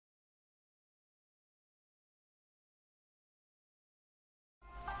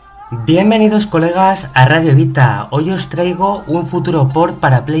Bienvenidos colegas a Radio-Vita. Hoy os traigo un futuro port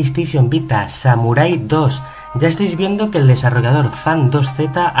para PlayStation Vita, Samurai 2. Ya estáis viendo que el desarrollador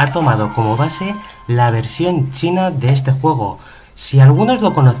Fan2Z ha tomado como base la versión china de este juego. Si algunos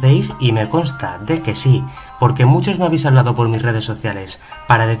lo conocéis, y me consta de que sí, porque muchos me habéis hablado por mis redes sociales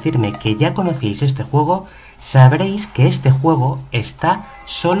para decirme que ya conocíais este juego, sabréis que este juego está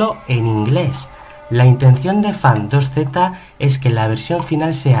solo en inglés. La intención de Fan2Z es que la versión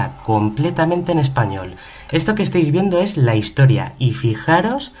final sea completamente en español. Esto que estáis viendo es la historia y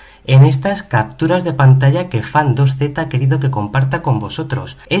fijaros en estas capturas de pantalla que Fan2Z ha querido que comparta con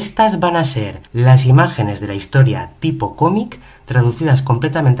vosotros. Estas van a ser las imágenes de la historia tipo cómic traducidas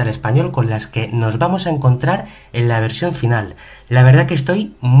completamente al español con las que nos vamos a encontrar en la versión final. La verdad que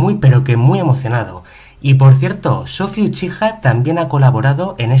estoy muy pero que muy emocionado. Y por cierto, Sofy Uchiha también ha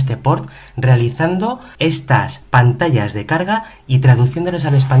colaborado en este port realizando estas pantallas de carga y traduciéndolas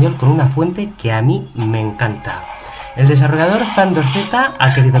al español con una fuente que a mí me encanta. El desarrollador Fan2Z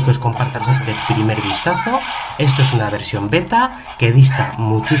ha querido que os compartas este primer vistazo. Esto es una versión beta que dista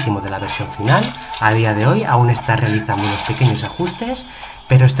muchísimo de la versión final. A día de hoy aún está realizando unos pequeños ajustes,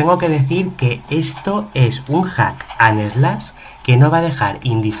 pero os tengo que decir que esto es un hack and slash que no va a dejar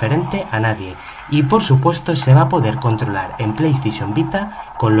indiferente a nadie. Y por supuesto se va a poder controlar en PlayStation Vita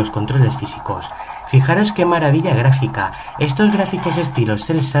con los controles físicos. Fijaros qué maravilla gráfica. Estos gráficos estilo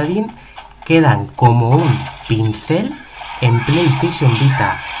cel shading quedan como un pincel en PlayStation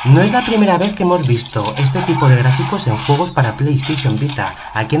Vita. No es la primera vez que hemos visto este tipo de gráficos en juegos para PlayStation Vita.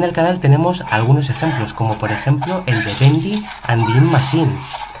 Aquí en el canal tenemos algunos ejemplos, como por ejemplo el de Bendy and the Machine.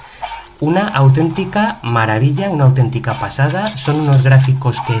 Una auténtica maravilla, una auténtica pasada. Son unos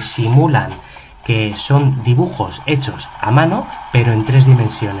gráficos que simulan que son dibujos hechos a mano, pero en 3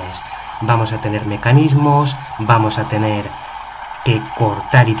 dimensiones. Vamos a tener mecanismos, vamos a tener que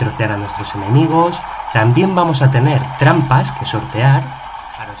cortar y trocear a nuestros enemigos, también vamos a tener trampas que sortear.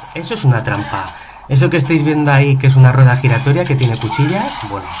 Eso es una trampa. Eso que estáis viendo ahí, que es una rueda giratoria que tiene cuchillas,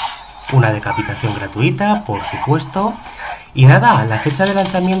 bueno, una decapitación gratuita, por supuesto. Y nada, la fecha de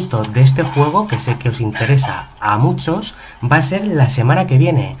lanzamiento de este juego, que sé que os interesa a muchos, va a ser la semana que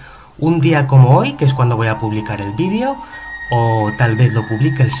viene. Un día como hoy, que es cuando voy a publicar el vídeo, o tal vez lo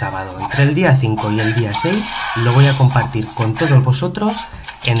publique el sábado. Entre el día 5 y el día 6 lo voy a compartir con todos vosotros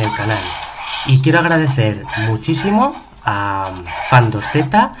en el canal. Y quiero agradecer muchísimo a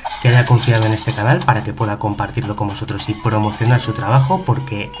Fan2Z que haya confiado en este canal para que pueda compartirlo con vosotros y promocionar su trabajo,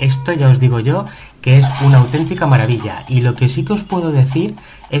 porque esto ya os digo yo que es una auténtica maravilla. Y lo que sí que os puedo decir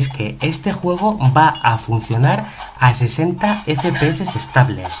es que este juego va a funcionar a 60 FPS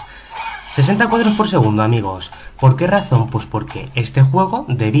estables. 60 cuadros por segundo, amigos. ¿Por qué razón? Pues porque este juego,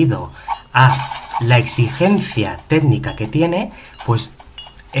 debido a la exigencia técnica que tiene, pues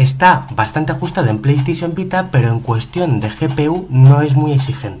está bastante ajustado en PlayStation Vita, pero en cuestión de GPU no es muy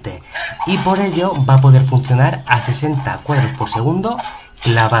exigente. Y por ello va a poder funcionar a 60 cuadros por segundo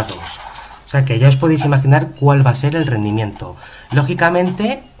clavados. O sea que ya os podéis imaginar cuál va a ser el rendimiento.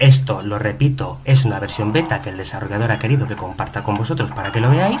 Lógicamente, esto, lo repito, es una versión beta que el desarrollador ha querido que comparta con vosotros para que lo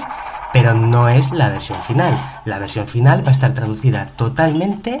veáis, pero no es la versión final. La versión final va a estar traducida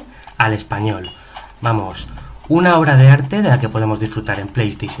totalmente al español. Vamos, una obra de arte de la que podemos disfrutar en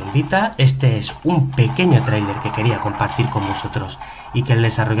PlayStation Vita. Este es un pequeño tráiler que quería compartir con vosotros y que el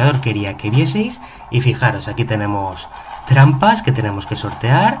desarrollador quería que vieseis. Y fijaros, aquí tenemos trampas que tenemos que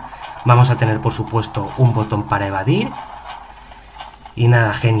sortear. Vamos a tener, por supuesto, un botón para evadir. Y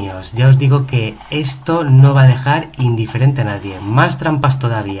nada, genios, ya os digo que esto no va a dejar indiferente a nadie. Más trampas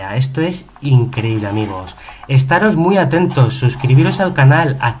todavía. Esto es increíble, amigos. Estaros muy atentos, suscribiros al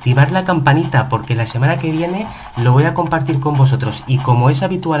canal, activar la campanita, porque la semana que viene lo voy a compartir con vosotros. Y como es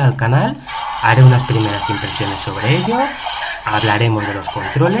habitual al canal, haré unas primeras impresiones sobre ello. Hablaremos de los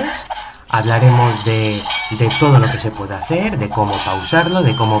controles. Hablaremos de todo lo que se puede hacer, de cómo pausarlo,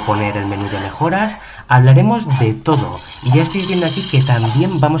 de cómo poner el menú de mejoras. Hablaremos de todo. Y ya estáis viendo aquí que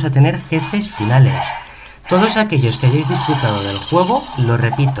también vamos a tener jefes finales. Todos aquellos que hayáis disfrutado del juego, lo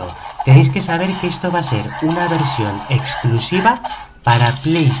repito, tenéis que saber que esto va a ser una versión exclusiva para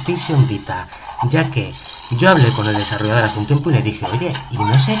PlayStation Vita. Ya que yo hablé con el desarrollador hace un tiempo y le dije, oye, ¿y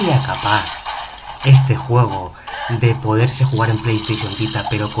no sería capaz este juego de poderse jugar en PlayStation Vita,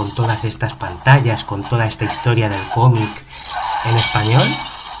 pero con todas estas pantallas, con toda esta historia del cómic en español?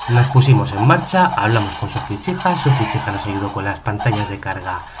 Nos pusimos en marcha, hablamos con Sofy Uchiha. Sofy Uchiha nos ayudó con las pantallas de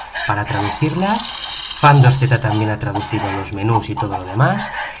carga para traducirlas. Fan2Z también ha traducido los menús y todo lo demás.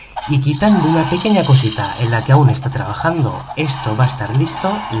 Y quitando una pequeña cosita en la que aún está trabajando, esto va a estar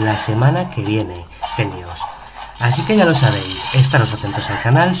listo la semana que viene, genios. Así que ya lo sabéis, estaros atentos al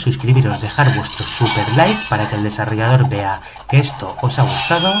canal, suscribiros, dejar vuestro super like para que el desarrollador vea que esto os ha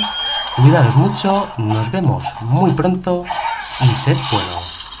gustado. Cuidaros mucho, nos vemos muy pronto y sed bueno.